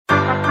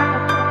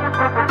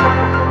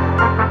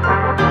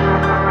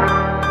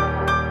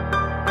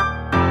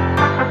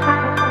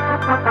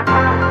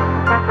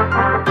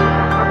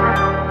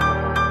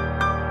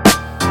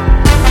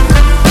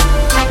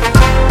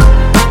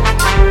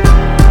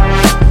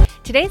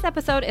Today's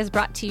episode is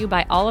brought to you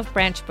by Olive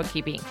Branch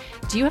Bookkeeping.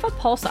 Do you have a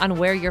pulse on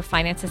where your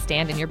finances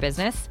stand in your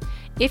business?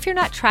 If you're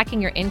not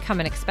tracking your income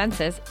and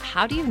expenses,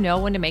 how do you know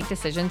when to make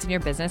decisions in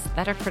your business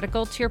that are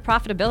critical to your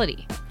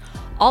profitability?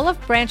 Olive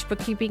Branch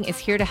Bookkeeping is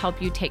here to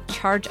help you take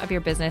charge of your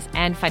business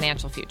and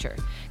financial future.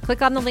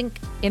 Click on the link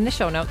in the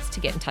show notes to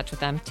get in touch with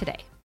them today.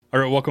 All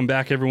right, welcome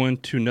back, everyone,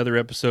 to another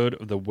episode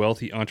of the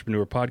Wealthy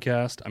Entrepreneur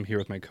Podcast. I'm here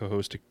with my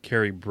co-host,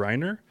 Carrie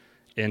Briner,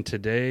 and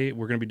today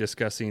we're going to be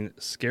discussing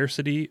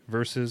scarcity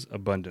versus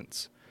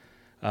abundance.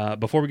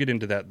 Before we get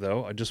into that,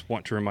 though, I just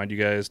want to remind you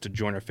guys to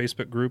join our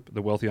Facebook group,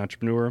 The Wealthy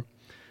Entrepreneur.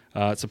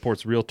 It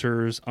supports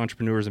realtors,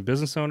 entrepreneurs, and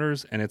business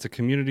owners, and it's a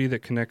community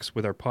that connects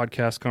with our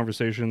podcast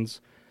conversations.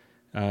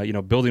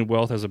 Building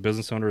wealth as a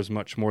business owner is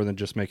much more than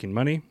just making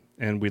money,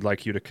 and we'd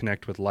like you to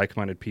connect with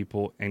like-minded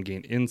people and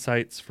gain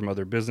insights from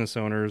other business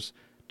owners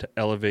to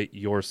elevate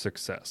your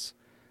success.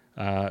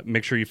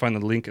 Make sure you find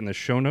the link in the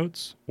show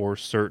notes or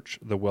search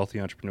The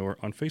Wealthy Entrepreneur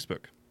on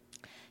Facebook.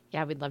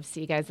 Yeah, we'd love to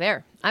see you guys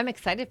there. I'm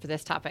excited for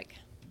this topic.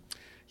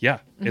 Yeah,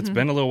 It's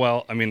been a little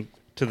while. I mean,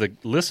 to the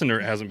listener,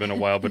 it hasn't been a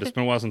while, but it's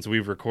been a while since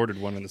we've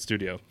recorded one in the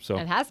studio. So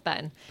it has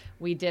been.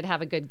 We did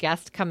have a good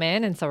guest come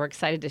in, and so we're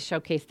excited to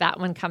showcase that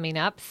one coming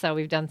up. So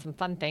we've done some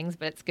fun things,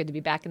 but it's good to be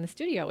back in the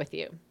studio with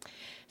you.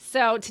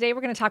 So today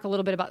we're going to talk a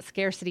little bit about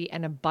scarcity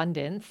and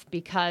abundance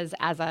because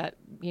as an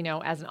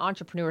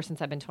entrepreneur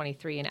since I've been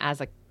 23 and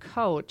as a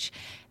coach,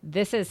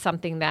 this is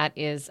something that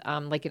is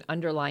like an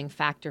underlying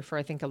factor for,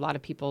 I think, a lot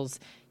of people's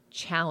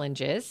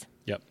challenges.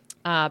 Yep.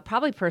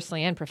 Probably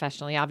personally and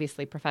professionally.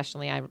 Obviously,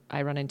 professionally,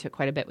 I run into it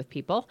quite a bit with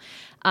people.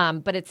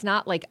 But it's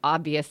not like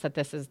obvious that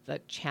this is the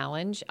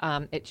challenge.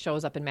 It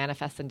shows up and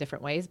manifests in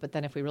different ways. But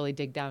then if we really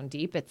dig down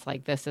deep, it's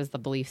like this is the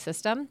belief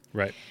system.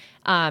 Right.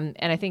 And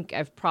I think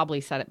I've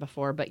probably said it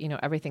before, but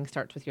everything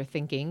starts with your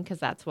thinking because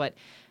that's what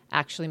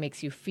actually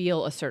makes you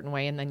feel a certain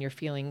way. And then your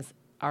feelings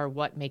are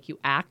what make you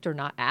act or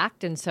not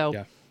act. And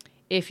so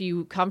if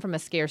you come from a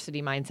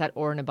scarcity mindset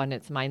or an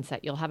abundance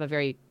mindset, you'll have a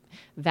very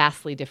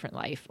vastly different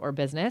life or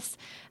business,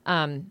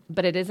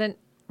 but it isn't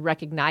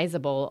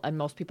recognizable, and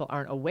most people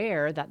aren't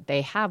aware that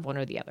they have one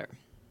or the other.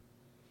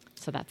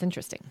 So that's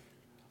interesting.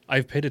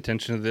 I've paid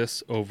attention to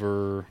this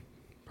over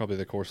probably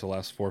the course of the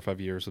last 4 or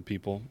 5 years with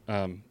people,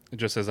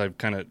 just as I've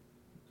kind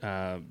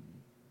of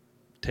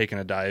taken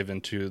a dive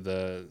into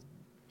the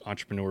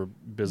entrepreneur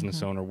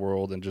business owner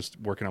world and just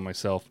working on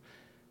myself.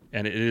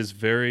 And it is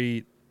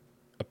very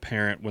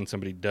apparent when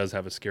somebody does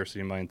have a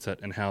scarcity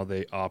mindset and how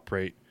they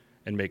operate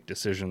and make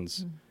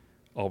decisions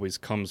always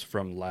comes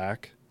from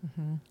lack.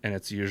 And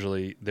it's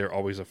usually they're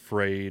always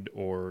afraid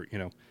or,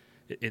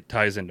 it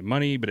ties into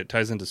money, but it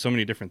ties into so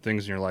many different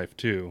things in your life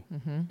too.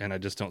 And I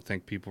just don't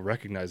think people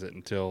recognize it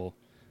until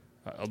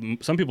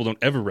some people don't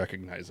ever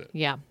recognize it.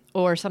 Yeah.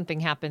 Or something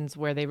happens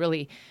where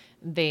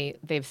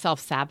they've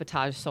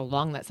self-sabotaged so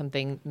long that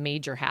something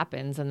major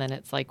happens. And then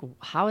it's like,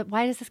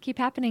 why does this keep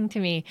happening to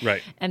me?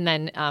 Right. And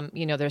then,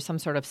 there's some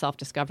sort of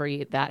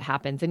self-discovery that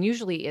happens. And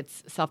usually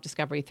it's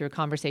self-discovery through a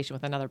conversation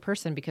with another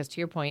person because,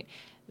 to your point,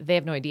 they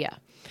have no idea.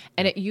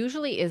 And it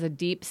usually is a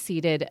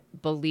deep-seated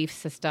belief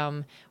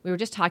system. We were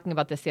just talking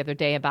about this the other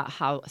day about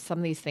how some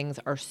of these things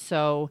are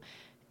so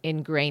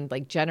ingrained,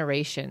 like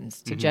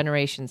generations to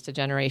generations to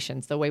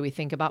generations, the way we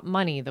think about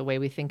money, the way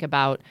we think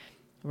about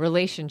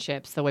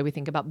relationships, the way we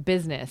think about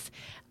business,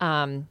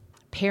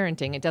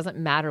 parenting. It doesn't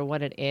matter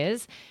what it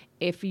is.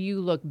 If you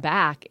look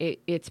back,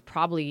 it's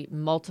probably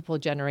multiple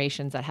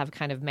generations that have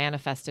kind of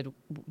manifested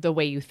the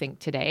way you think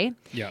today.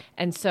 Yeah.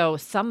 And so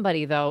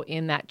somebody, though,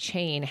 in that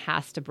chain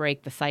has to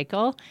break the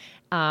cycle,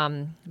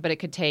 but it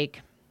could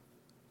take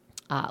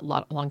a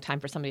long time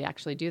for somebody to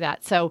actually do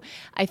that. So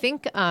I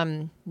think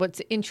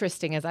what's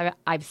interesting is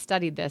I've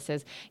studied this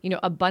is,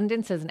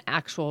 abundance is an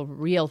actual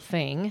real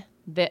thing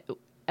that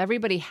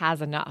everybody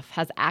has enough,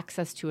 has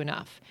access to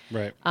enough.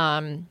 Right.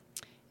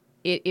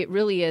 It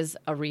really is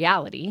a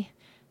reality.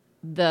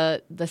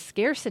 The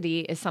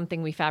scarcity is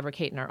something we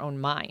fabricate in our own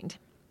mind.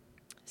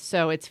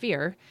 So it's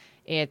fear.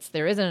 It's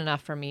there isn't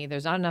enough for me.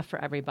 There's not enough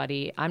for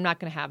everybody. I'm not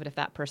going to have it if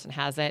that person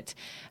has it.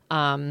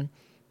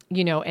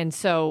 And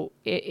so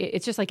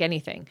it's just like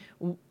anything.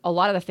 A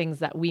lot of the things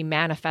that we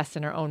manifest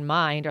in our own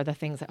mind are the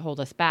things that hold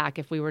us back.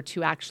 If we were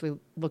to actually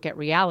look at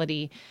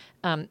reality,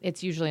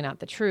 it's usually not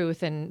the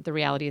truth, and the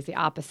reality is the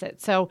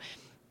opposite. So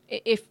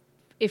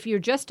if you're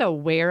just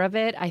aware of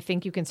it, I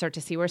think you can start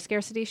to see where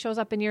scarcity shows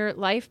up in your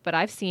life. But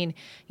I've seen,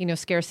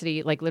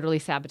 scarcity like literally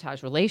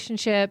sabotage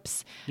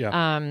relationships.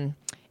 Yeah.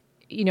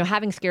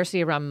 Having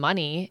scarcity around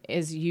money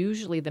is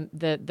usually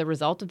the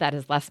result of that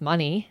is less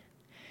money.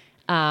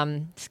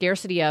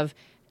 Scarcity of,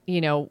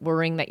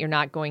 worrying that you're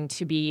not going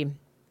to be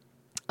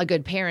a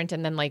good parent.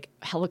 And then like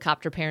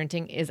helicopter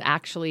parenting is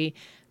actually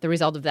the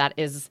result of that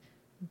is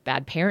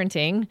bad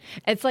parenting.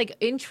 It's like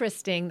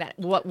interesting that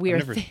what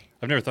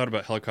I've never thought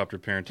about helicopter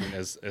parenting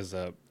as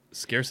a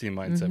scarcity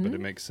mindset, but it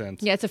makes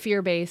sense. Yeah, it's a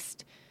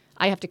fear-based.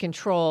 I have to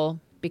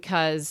control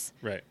because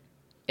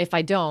if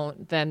I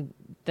don't, then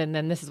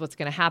this is what's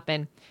going to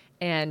happen.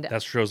 And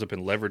that shows up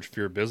in leverage for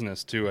your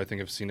business too. I think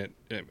I've seen it,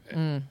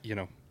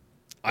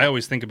 I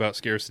always think about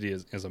scarcity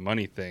as a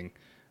money thing,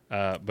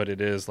 but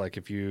it is like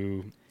if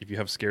you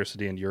have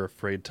scarcity and you're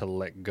afraid to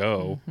let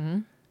go,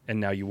 and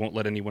now you won't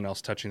let anyone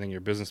else touch anything in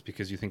your business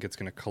because you think it's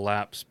going to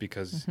collapse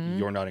because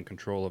you're not in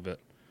control of it.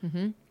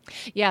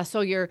 Yeah.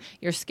 So your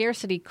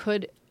scarcity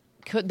could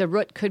the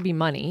root could be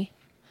money,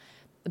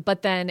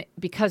 but then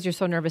because you're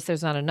so nervous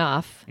there's not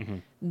enough,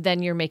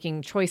 then you're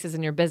making choices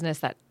in your business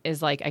that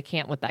is like, I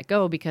can't let that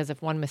go because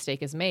if one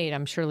mistake is made,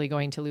 I'm surely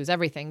going to lose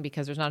everything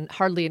because there's not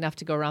hardly enough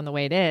to go around the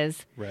way it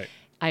is. Right.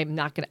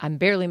 I'm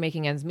barely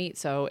making ends meet.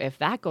 So if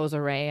that goes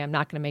awry, I'm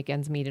not going to make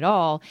ends meet at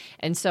all.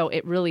 And so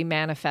it really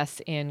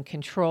manifests in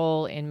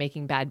control, in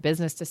making bad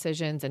business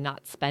decisions and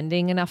not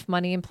spending enough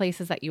money in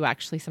places that you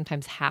actually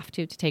sometimes have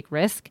to take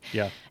risk.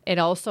 Yeah. It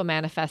also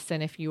manifests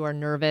in if you are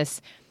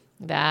nervous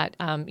that,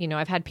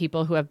 I've had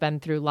people who have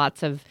been through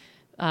lots of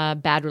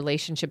bad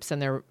relationships in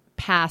their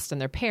past and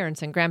their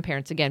parents and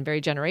grandparents, again, very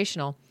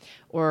generational,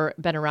 or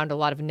been around a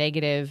lot of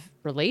negative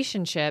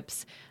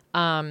relationships.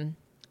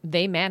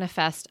 They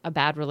manifest a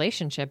bad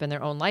relationship in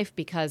their own life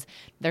because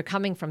they're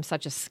coming from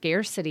such a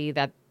scarcity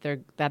that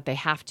they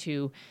have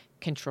to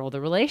control the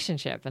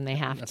relationship and they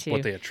have That's to.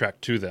 what they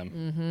attract to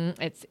them.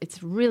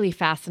 It's really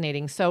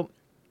fascinating. So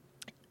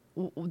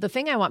the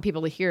thing I want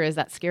people to hear is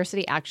that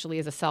scarcity actually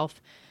is a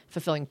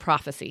self-fulfilling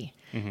prophecy.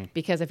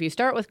 Because if you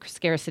start with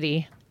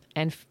scarcity,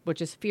 and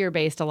which is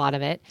fear-based, a lot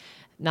of it,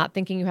 not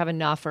thinking you have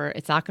enough or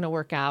it's not going to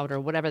work out or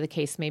whatever the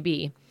case may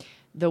be,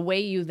 the way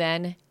you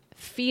then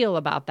feel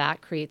about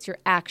that creates your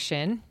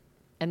action,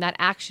 and that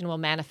action will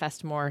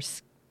manifest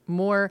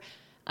more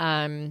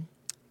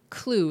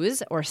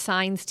clues or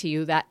signs to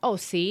you that, oh,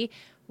 see,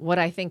 what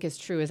I think is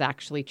true is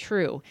actually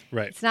true.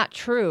 Right. It's not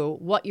true.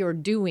 What you're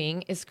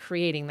doing is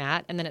creating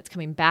that, and then it's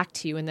coming back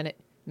to you, and then it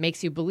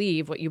makes you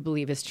believe what you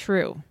believe is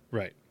true.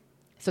 Right.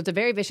 So it's a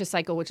very vicious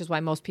cycle, which is why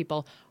most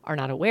people are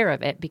not aware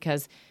of it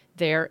because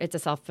it's a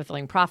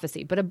self-fulfilling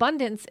prophecy. But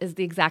abundance is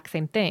the exact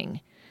same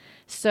thing.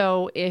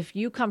 So if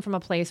you come from a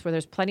place where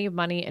there's plenty of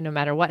money and no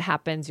matter what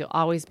happens, you'll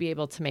always be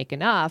able to make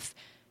enough,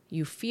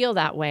 you feel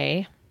that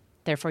way,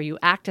 therefore you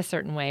act a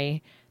certain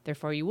way,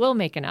 therefore you will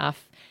make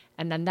enough,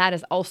 and then that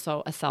is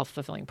also a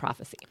self-fulfilling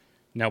prophecy.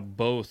 Now,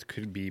 both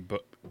could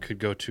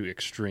go to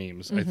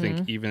extremes. I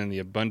think even in the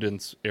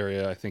abundance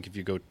area, I think if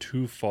you go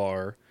too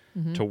far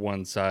to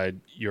one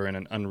side, you're in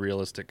an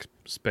unrealistic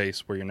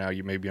space where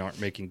you maybe aren't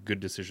making good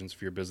decisions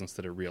for your business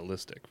that are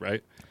realistic,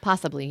 right?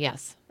 Possibly,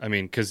 yes. I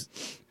mean, because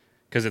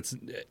it's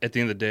at the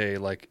end of the day,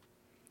 like,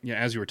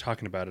 as you were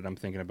talking about it, I'm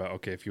thinking about,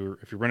 okay, if you're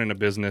running a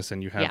business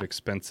and you have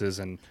expenses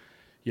and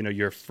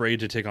you're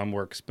afraid to take on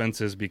more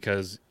expenses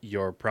because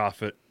your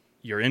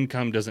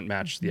income doesn't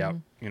match the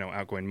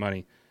outgoing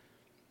money.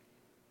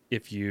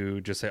 If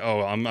you just say,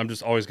 oh, I'm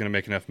just always going to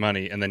make enough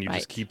money, and then you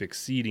just keep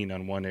exceeding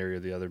on one area or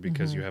the other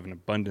because you have an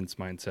abundance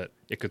mindset,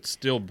 it could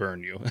still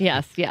burn you.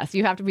 Yes.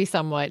 You have to be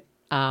somewhat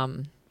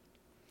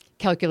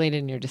calculated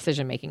in your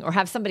decision making, or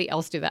have somebody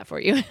else do that for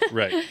you.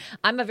 Right.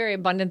 I'm a very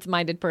abundance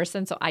minded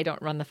person, so I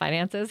don't run the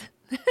finances.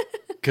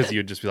 Because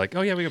you'd just be like,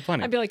 oh yeah, we got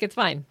plenty. I'd be like, it's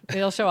fine.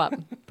 It'll show up,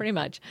 pretty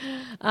much.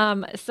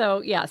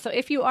 So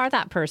if you are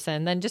that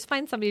person, then just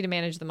find somebody to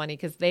manage the money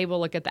because they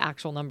will look at the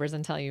actual numbers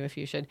and tell you if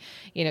you should,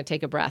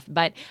 take a breath.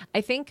 But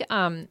I think,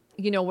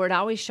 where it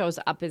always shows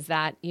up is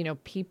that,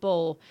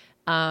 people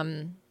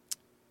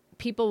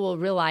will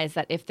realize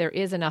that if there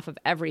is enough of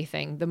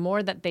everything, the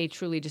more that they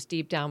truly just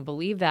deep down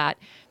believe that,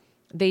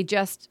 they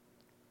just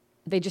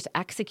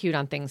execute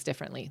on things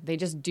differently. They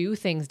just do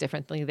things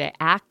differently. They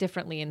act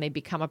differently, and they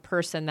become a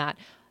person that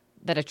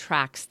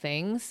attracts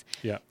things.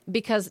 Yeah.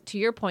 Because to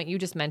your point, you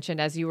just mentioned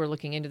as you were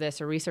looking into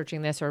this or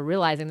researching this or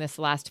realizing this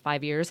the last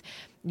 5 years,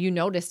 you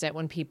noticed it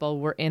when people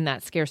were in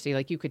that scarcity.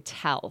 Like you could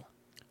tell.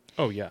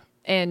 Oh, yeah.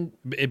 And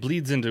it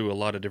bleeds into a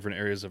lot of different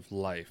areas of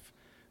life.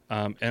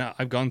 And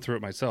I've gone through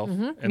it myself.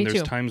 And Me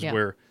there's too. times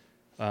where,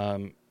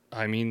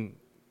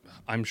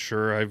 I'm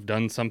sure I've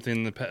done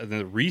something in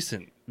the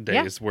recent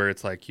days where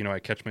it's like, I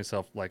catch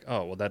myself like,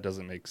 oh, well, that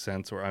doesn't make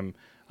sense, or I'm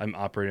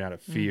operating out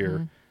of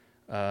fear.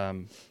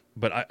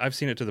 But I've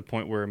seen it to the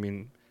point where,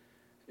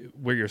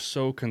 where you're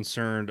so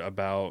concerned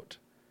about,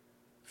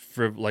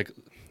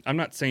 I'm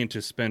not saying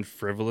to spend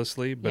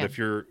frivolously, but if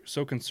you're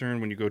so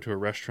concerned when you go to a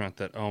restaurant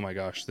that, oh my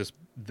gosh,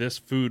 this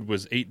food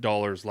was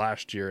 $8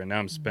 last year and now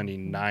I'm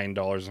spending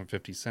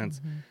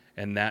 $9.50,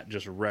 and that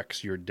just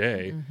wrecks your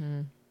day.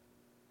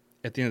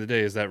 At the end of the day,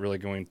 is that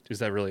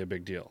really a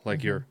big deal?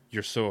 Like you're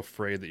so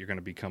afraid that you're going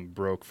to become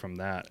broke from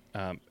that.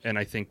 And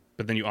I think,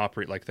 but then you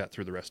operate like that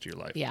through the rest of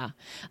your life. Yeah.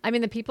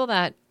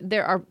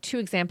 There are two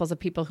examples of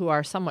people who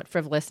are somewhat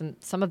frivolous, and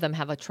some of them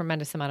have a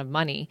tremendous amount of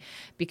money,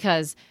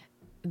 because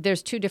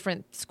there's two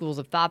different schools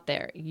of thought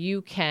there.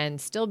 You can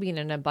still be in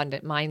an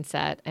abundant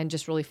mindset and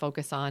just really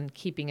focus on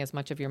keeping as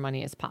much of your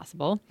money as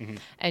possible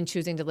and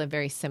choosing to live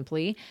very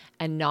simply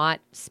and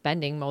not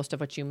spending most of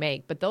what you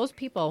make. But those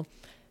people,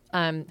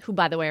 who,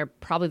 by the way, are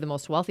probably the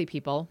most wealthy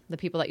people, the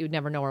people that you'd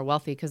never know are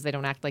wealthy because they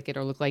don't act like it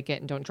or look like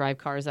it and don't drive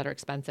cars that are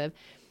expensive,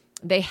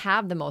 they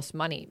have the most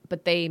money,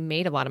 but they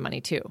made a lot of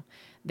money too.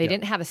 They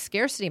didn't have a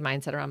scarcity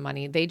mindset around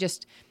money. They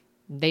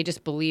They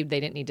just believed they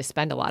didn't need to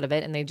spend a lot of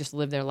it, and they just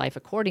lived their life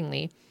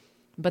accordingly.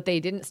 But they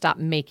didn't stop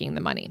making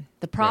the money.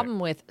 The problem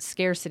with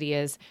scarcity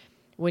is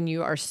when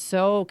you are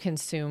so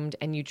consumed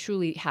and you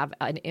truly have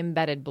an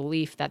embedded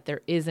belief that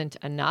there isn't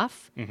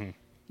enough,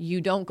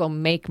 you don't go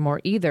make more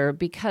either,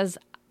 because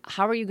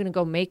how are you going to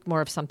go make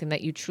more of something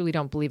that you truly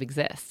don't believe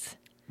exists?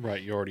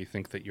 Right. You already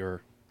think that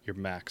you're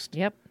maxed.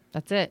 Yep,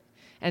 that's it.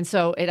 And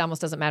so it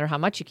almost doesn't matter how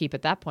much you keep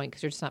at that point,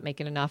 because you're just not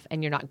making enough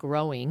and you're not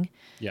growing.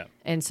 Yeah.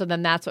 And so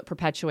then that's what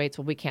perpetuates,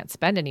 well, we can't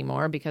spend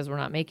anymore because we're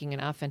not making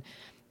enough. And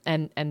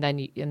then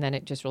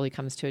it just really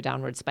comes to a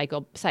downward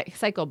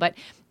cycle. But,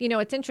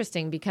 it's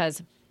interesting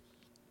because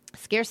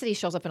scarcity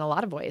shows up in a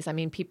lot of ways. I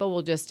mean, people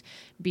will just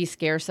be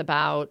scarce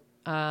about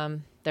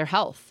their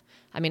health.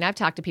 I mean, I've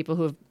talked to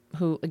people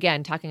who,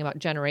 again, talking about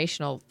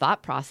generational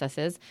thought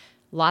processes,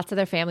 lots of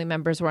their family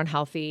members were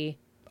unhealthy,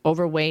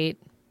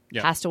 overweight,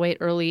 passed away at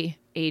early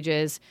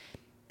ages,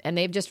 and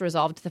they've just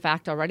resolved to the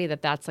fact already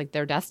that that's like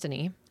their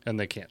destiny. And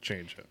they can't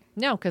change it.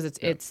 No, because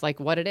it's like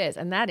what it is.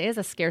 And that is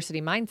a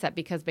scarcity mindset,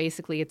 because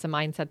basically it's a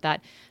mindset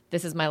that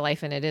this is my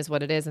life and it is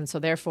what it is. And so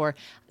therefore,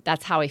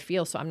 that's how I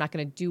feel. So I'm not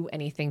going to do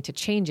anything to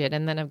change it.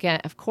 And then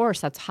again, of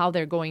course, that's how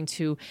they're going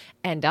to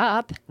end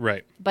up.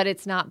 Right. But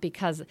it's not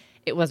because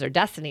it was their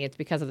destiny. It's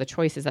because of the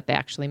choices that they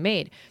actually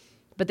made.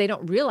 But they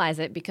don't realize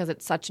it because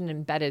it's such an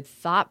embedded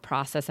thought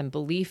process and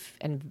belief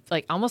and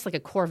like almost like a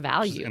core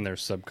value. In their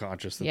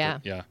subconscious. Yeah.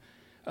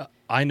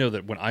 I know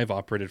that when I've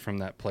operated from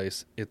that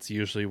place, it's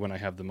usually when I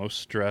have the most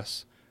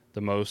stress,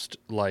 the most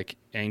like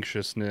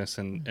anxiousness,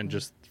 and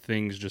just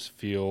things just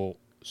feel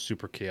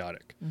super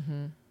chaotic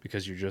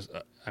because you just,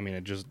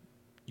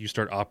 you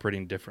start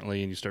operating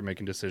differently and you start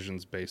making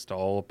decisions based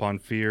all upon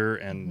fear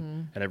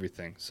and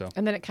everything. So,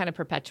 and then it kind of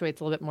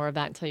perpetuates a little bit more of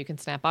that until you can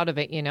snap out of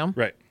it,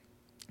 Right.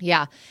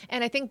 Yeah.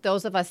 And I think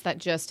those of us that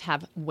just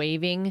have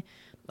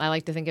I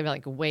like to think of it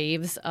like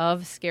waves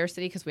of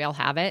scarcity, because we all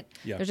have it.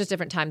 Yeah. There's just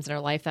different times in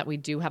our life that we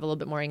do have a little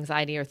bit more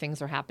anxiety, or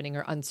things are happening,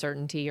 or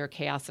uncertainty or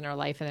chaos in our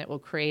life, and it will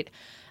create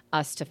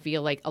us to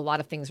feel like a lot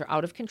of things are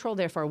out of control.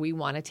 Therefore, we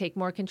want to take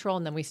more control,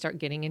 and then we start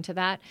getting into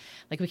that.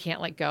 Like we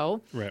can't let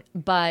go. Right.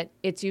 But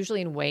it's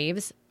usually in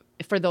waves.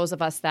 For those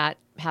of us that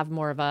have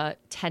more of a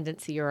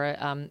tendency or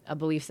a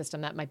belief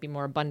system that might be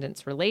more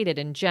abundance related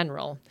in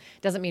general,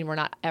 doesn't mean we're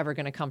not ever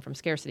going to come from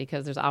scarcity,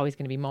 because there's always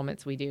going to be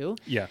moments we do.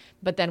 Yeah.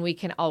 But then we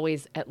can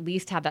always at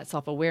least have that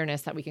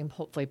self-awareness that we can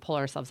hopefully pull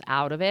ourselves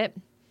out of it.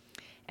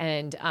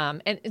 And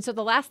so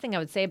the last thing I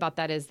would say about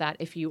that is that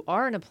if you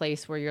are in a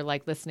place where you're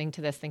like listening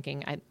to this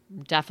thinking, I'm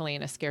definitely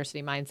in a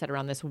scarcity mindset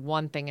around this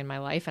one thing in my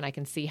life, and I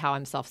can see how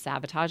I'm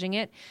self-sabotaging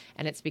it,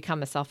 and it's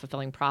become a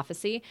self-fulfilling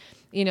prophecy.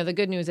 The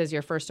good news is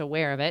you're first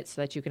aware of it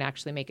so that you can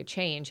actually make a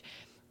change.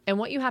 And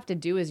what you have to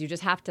do is you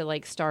just have to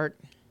like start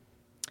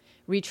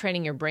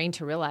retraining your brain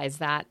to realize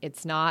that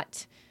it's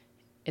not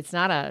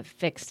a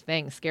fixed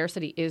thing.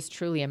 Scarcity is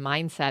truly a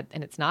mindset,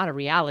 and it's not a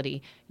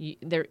reality.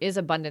 There is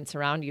abundance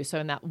around you. So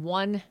in that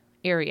one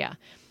area,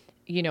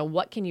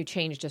 what can you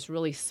change just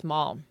really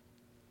small?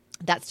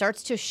 That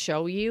starts to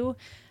show you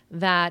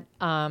that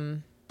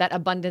that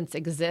abundance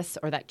exists,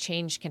 or that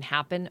change can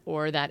happen,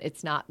 or that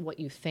it's not what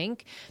you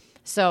think.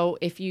 So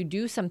if you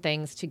do some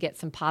things to get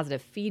some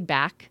positive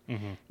feedback,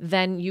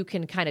 then you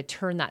can kind of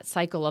turn that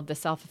cycle of the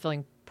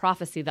self-fulfilling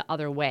prophecy the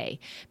other way.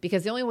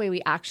 Because the only way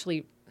we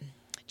actually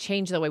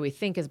change the way we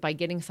think is by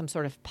getting some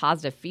sort of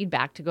positive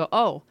feedback to go,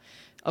 oh,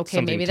 okay,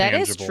 Something maybe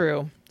tangible. that is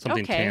true.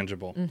 Something okay.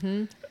 tangible.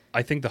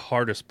 I think the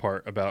hardest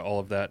part about all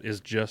of that is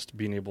just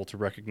being able to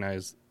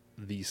recognize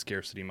the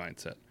scarcity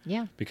mindset.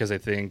 Yeah. Because I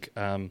think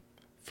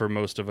for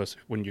most of us,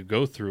 when you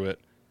go through it,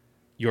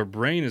 your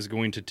brain is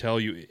going to tell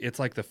you, it's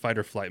like the fight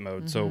or flight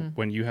mode. So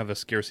when you have a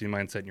scarcity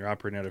mindset and you're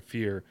operating out of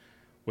fear,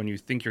 when you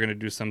think you're going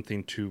to do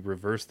something to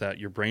reverse that,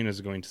 your brain is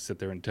going to sit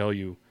there and tell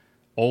you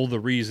all the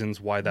reasons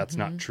why that's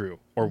not true,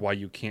 or why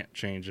you can't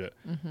change it.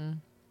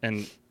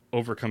 And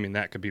overcoming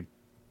that could be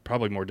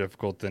probably more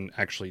difficult than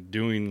actually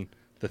doing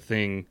the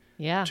thing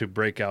to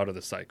break out of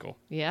the cycle.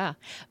 Yeah.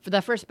 For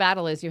the first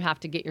battle is you have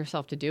to get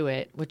yourself to do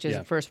it, which is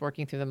first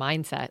working through the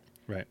mindset.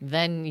 Right.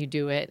 Then you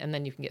do it, and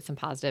then you can get some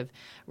positive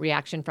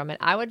reaction from it.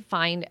 I would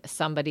find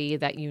somebody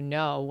that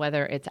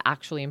whether it's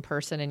actually in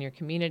person in your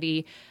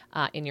community,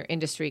 in your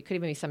industry, it could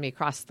even be somebody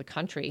across the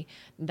country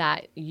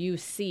that you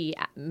see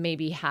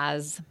maybe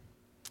has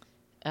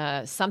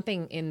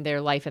something in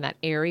their life, in that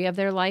area of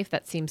their life,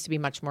 that seems to be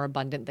much more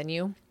abundant than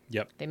you.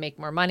 Yep. They make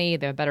more money,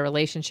 they have a better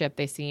relationship,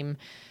 they seem,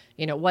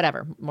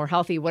 whatever, more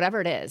healthy,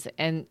 whatever it is.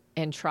 And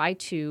try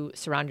to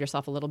surround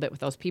yourself a little bit with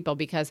those people,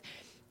 because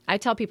I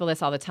tell people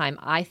this all the time.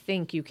 I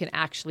think you can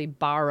actually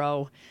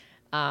borrow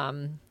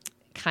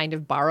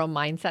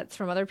mindsets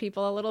from other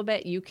people a little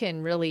bit. You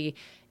can really,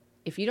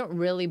 if you don't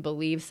really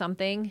believe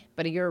something,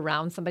 but you're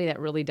around somebody that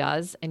really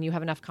does, and you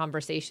have enough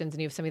conversations,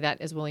 and you have somebody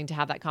that is willing to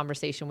have that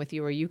conversation with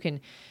you, or you can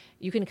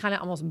kind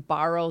of almost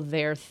borrow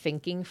their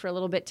thinking for a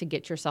little bit to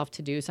get yourself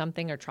to do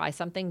something or try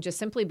something, just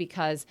simply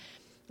because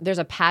there's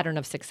a pattern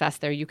of success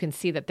there. You can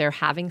see that they're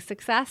having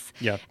success.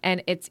 Yeah.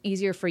 And it's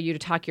easier for you to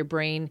talk your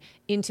brain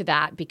into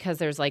that because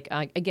there's like,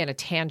 again, a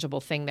tangible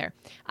thing there.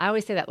 I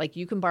always say that like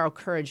you can borrow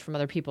courage from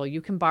other people.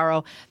 You can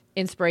borrow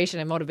inspiration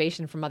and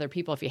motivation from other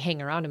people if you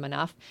hang around them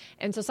enough.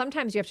 And so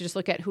sometimes you have to just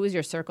look at who is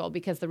your circle,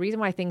 because the reason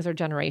why things are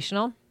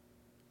generational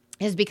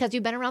is because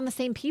you've been around the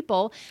same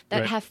people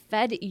that have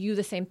fed you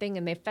the same thing,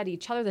 and they've fed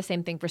each other the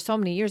same thing for so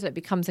many years that it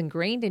becomes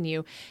ingrained in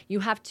you.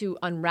 You have to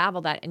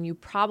unravel that, and you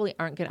probably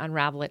aren't going to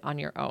unravel it on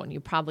your own. You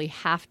probably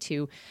have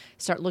to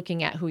start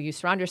looking at who you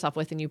surround yourself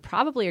with, and you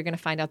probably are going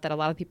to find out that a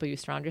lot of people you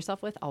surround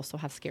yourself with also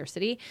have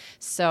scarcity.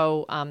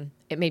 So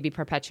it may be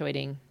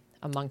perpetuating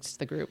amongst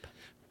the group.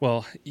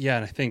 Well, yeah,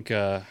 and I think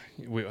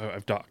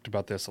I've talked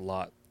about this a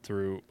lot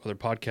through other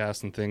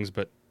podcasts and things,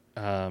 but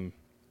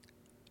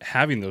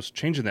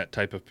changing that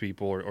type of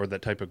people or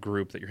that type of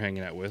group that you're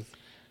hanging out with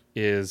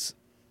is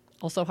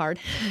also hard.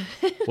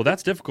 Well,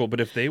 that's difficult. But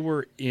if they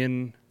were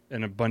in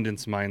an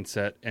abundance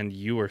mindset and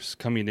you are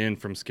coming in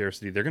from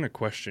scarcity, they're going to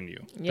question you.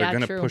 Yeah, they're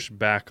going to true. push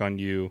back on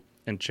you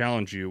and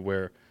challenge you,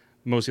 where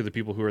most of the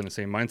people who are in the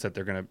same mindset,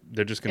 you're going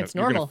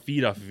to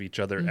feed off of each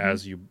other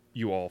as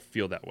you all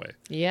feel that way.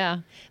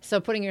 Yeah.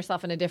 So putting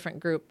yourself in a different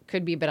group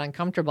could be a bit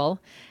uncomfortable,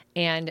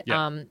 and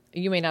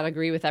you may not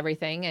agree with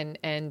everything,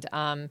 and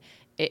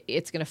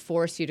it's going to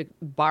force you to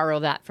borrow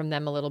that from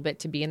them a little bit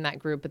to be in that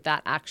group, but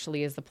that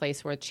actually is the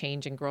place where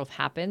change and growth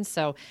happens.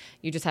 So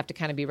you just have to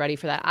kind of be ready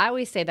for that. I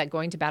always say that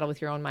going to battle with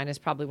your own mind is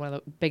probably one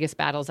of the biggest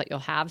battles that you'll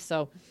have.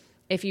 So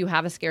if you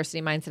have a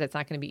scarcity mindset, it's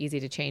not going to be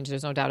easy to change.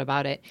 There's no doubt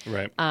about it.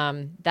 Right.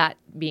 That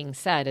being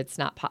said, it's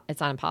not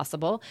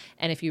impossible.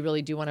 And if you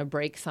really do want to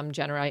break some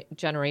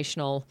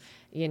generational,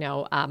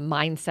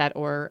 mindset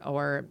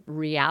or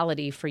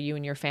reality for you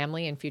and your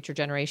family and future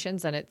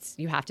generations, then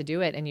you have to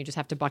do it, and you just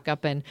have to buck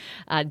up and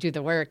do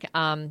the work.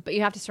 But you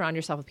have to surround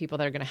yourself with people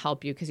that are going to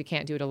help you, because you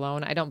can't do it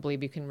alone. I don't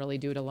believe you can really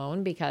do it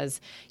alone, because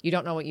you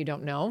don't know what you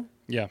don't know.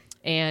 Yeah.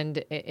 And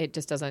it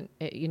just doesn't,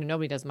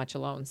 nobody does much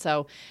alone.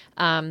 So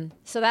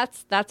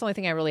that's the only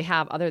thing I really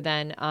have, other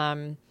than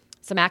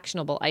some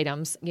actionable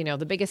items.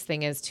 The biggest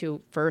thing is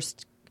to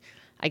first,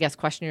 I guess,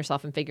 question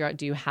yourself and figure out,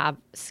 do you have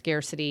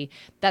scarcity?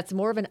 That's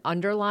more of an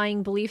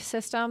underlying belief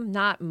system,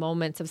 not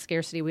moments of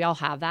scarcity. We all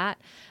have that.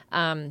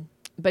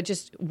 But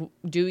just,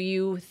 do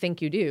you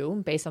think you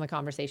do, based on the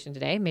conversation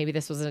today? Maybe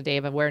this was a day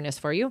of awareness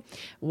for you.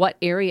 What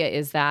area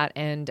is that,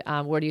 and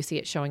where do you see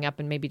it showing up?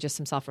 And maybe just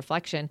some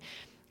self-reflection.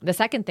 The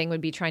second thing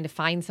would be trying to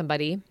find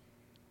somebody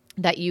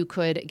that you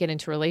could get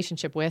into a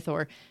relationship with,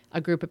 or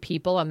a group of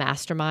people, a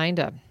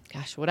mastermind,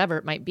 whatever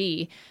it might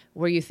be,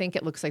 where you think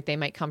it looks like they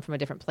might come from a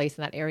different place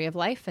in that area of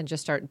life, and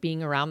just start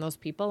being around those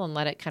people and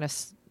let it kind of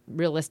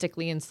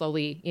realistically and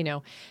slowly,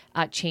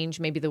 change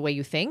maybe the way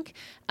you think.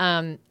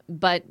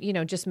 But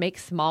just make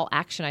small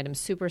action items,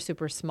 super,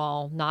 super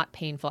small, not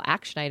painful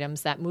action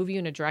items that move you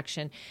in a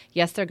direction.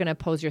 Yes, they're going to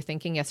oppose your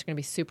thinking. Yes, they're going to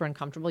be super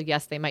uncomfortable.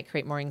 Yes, they might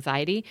create more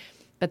anxiety,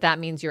 but that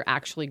means you're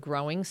actually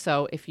growing.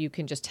 So if you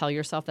can just tell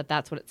yourself that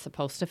that's what it's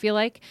supposed to feel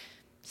like,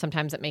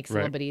 sometimes it makes it a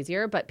little bit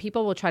easier. But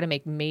people will try to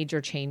make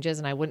major changes,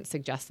 and I wouldn't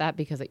suggest that,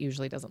 because it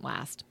usually doesn't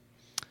last.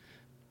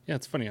 Yeah,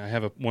 it's funny. I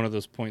have one of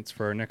those points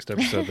for our next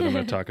episode that I'm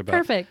going to talk about.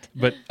 Perfect.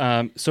 But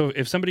so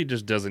if somebody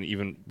just doesn't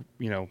even,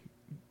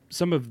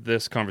 some of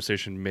this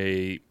conversation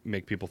may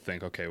make people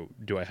think, okay,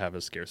 do I have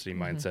a scarcity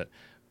mindset?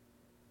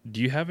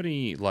 Do you have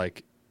any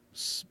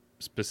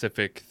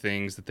specific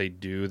things that they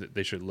do that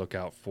they should look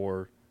out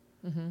for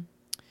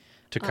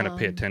to kind of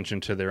pay attention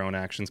to their own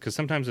actions? Because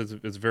sometimes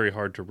it's very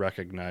hard to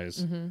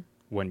recognize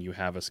when you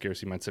have a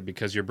scarcity mindset,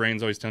 because your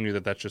brain's always telling you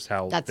that that's just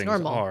how things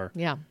normal. are.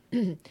 Yeah.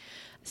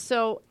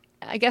 So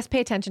I guess pay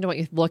attention to what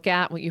you look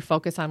at, what you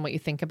focus on, what you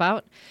think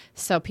about.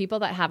 So people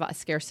that have a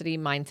scarcity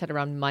mindset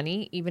around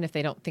money, even if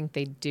they don't think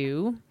they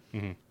do,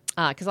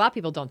 because a lot of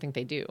people don't think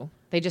they do.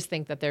 They just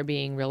think that they're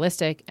being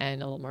realistic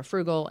and a little more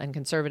frugal and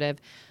conservative.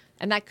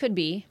 And that could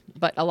be,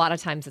 but a lot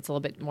of times it's a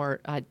little bit more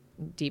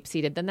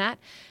deep-seated than that.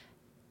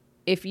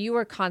 If you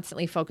are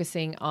constantly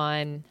focusing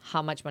on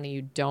how much money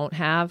you don't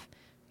have,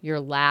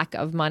 your lack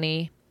of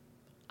money,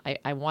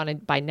 I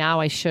wanted, by now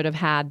I should have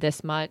had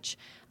this much.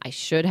 I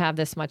should have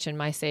this much in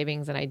my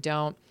savings, and I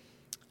don't.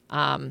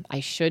 I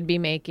should be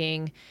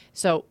making.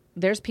 So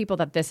there's people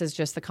that this is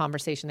just the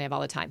conversation they have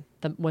all the time.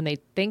 When they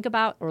think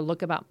about or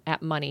look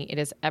at money, it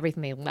is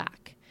everything they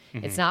lack.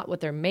 It's not what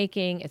they're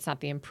making. It's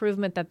not the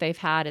improvement that they've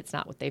had. It's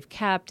not what they've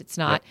kept. It's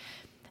not.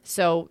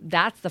 So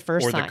that's the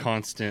first sign. Or the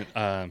constant,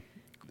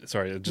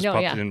 sorry, it just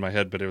popped in my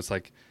head, but it was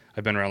like,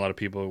 I've been around a lot of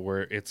people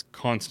where it's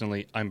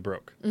constantly, I'm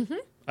broke.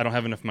 I don't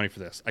have enough money for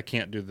this. I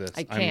can't do this.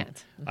 I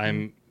can't.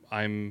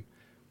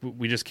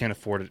 We just can't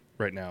afford it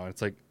right now. And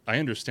it's like, I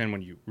understand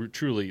when you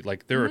truly,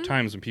 there are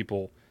times when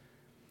people,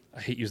 I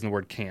hate using the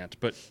word can't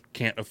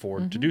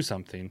afford to do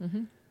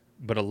something.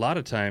 But a lot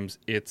of times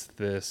it's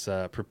this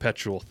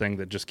perpetual thing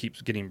that just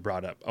keeps getting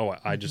brought up. Oh,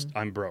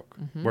 I'm broke.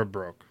 We're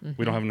broke.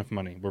 We don't have enough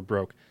money. We're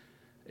broke.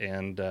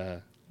 And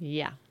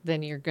yeah,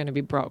 then you're going to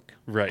be broke.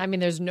 Right. I mean,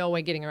 there's no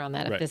way getting around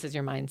that if Right. this is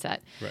your mindset.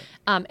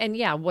 Right. And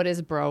yeah, what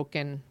is broke?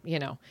 And,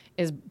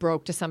 is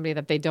broke to somebody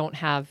that they don't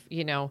have,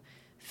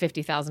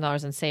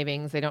 $50,000 in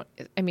savings. They don't,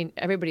 I mean,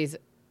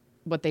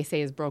 what they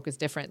say is broke is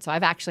different. So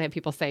I've actually had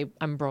people say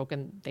I'm broke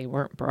and they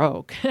weren't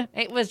broke.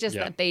 It was just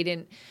that they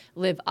didn't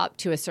live up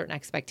to a certain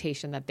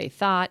expectation that they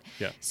thought.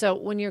 Yeah. So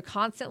when you're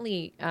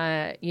constantly,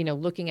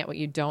 looking at what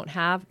you don't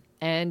have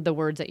and the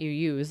words that you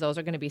use, those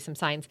are going to be some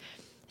signs.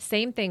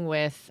 Same thing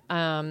with,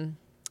 I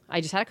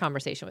just had a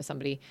conversation with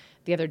somebody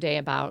the other day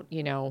about,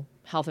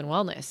 health and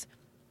wellness,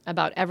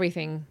 about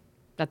everything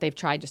that they've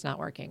tried just not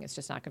working. It's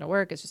just not going to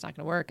work. It's just not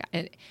going to work.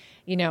 And,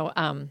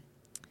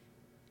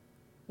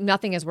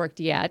 nothing has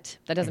worked yet.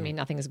 That doesn't mean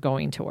nothing is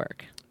going to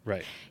work.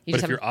 Right.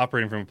 But if you're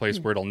operating from a place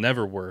where it'll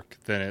never work,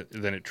 then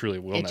it truly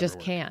will never work. It just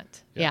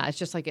can't. Yeah, it's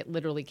just like it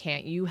literally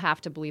can't. You have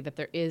to believe that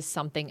there is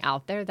something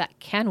out there that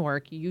can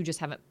work. You just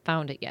haven't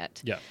found it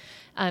yet. Yeah.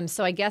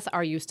 So I guess,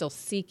 are you still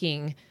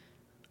seeking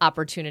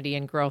opportunity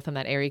and growth in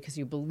that area because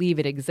you believe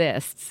it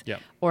exists? Yeah.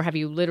 Or have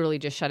you literally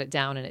just shut it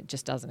down and it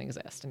just doesn't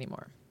exist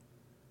anymore?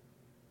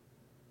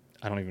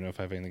 I don't even know if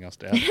I have anything else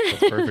to add.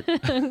 That's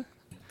perfect.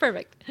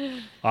 Perfect.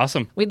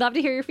 Awesome. We'd love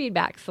to hear your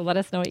feedback, so let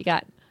us know what you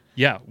got.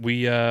 Yeah,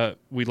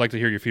 we'd like to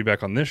hear your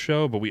feedback on this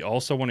show, but we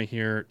also want to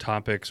hear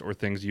topics or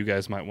things you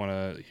guys might want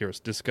to hear us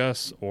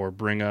discuss or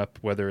bring up,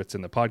 whether it's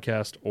in the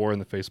podcast or in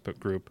the Facebook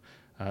group.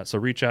 So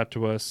reach out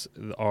to us.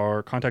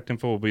 Our contact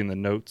info will be in the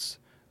notes,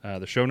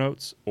 the show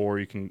notes, or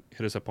you can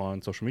hit us up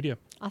on social media.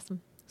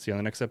 Awesome. See you on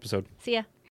the next episode. See ya.